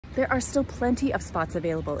there are still plenty of spots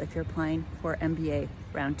available if you're applying for MBA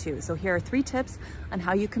round 2. So here are 3 tips on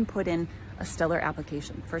how you can put in a stellar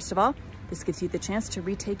application. First of all, this gives you the chance to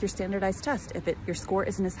retake your standardized test if your score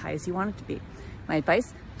isn't as high as you want it to be. My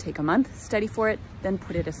advice, take a month, study for it, then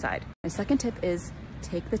put it aside. My second tip is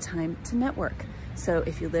take the time to network. So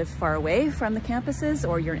if you live far away from the campuses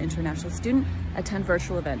or you're an international student, attend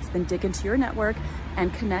virtual events, then dig into your network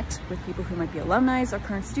and connect with people who might be alumni or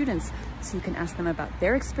current students so you can ask them about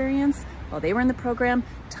their experience while they were in the program,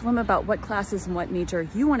 tell them about what classes and what major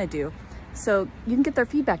you want to do so you can get their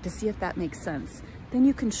feedback to see if that makes sense. Then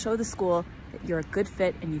you can show the school that you're a good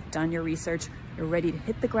fit and you've done your research, you're ready to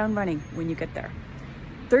hit the ground running when you get there.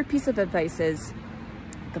 Third piece of advice is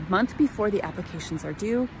the month before the applications are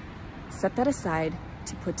due, set that aside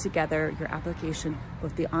to put together your application,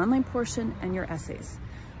 both the online portion and your essays.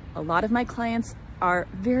 A lot of my clients are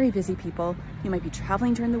very busy people. You might be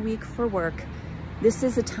traveling during the week for work. This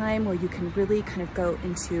is a time where you can really kind of go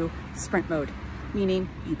into sprint mode, meaning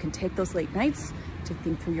you can take those late nights to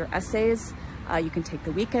think through your essays, you can take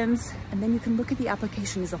the weekends, and then you can look at the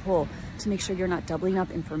application as a whole to make sure you're not doubling up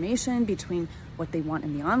information between what they want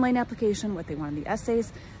in the online application, what they want in the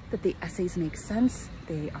essays, that the essays make sense,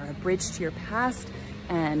 they are a bridge to your past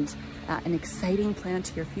and an exciting plan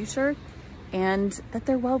to your future, and that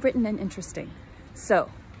they're well written and interesting. So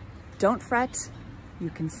don't fret,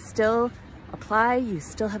 you can still apply, you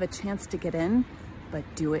still have a chance to get in, but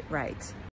do it right.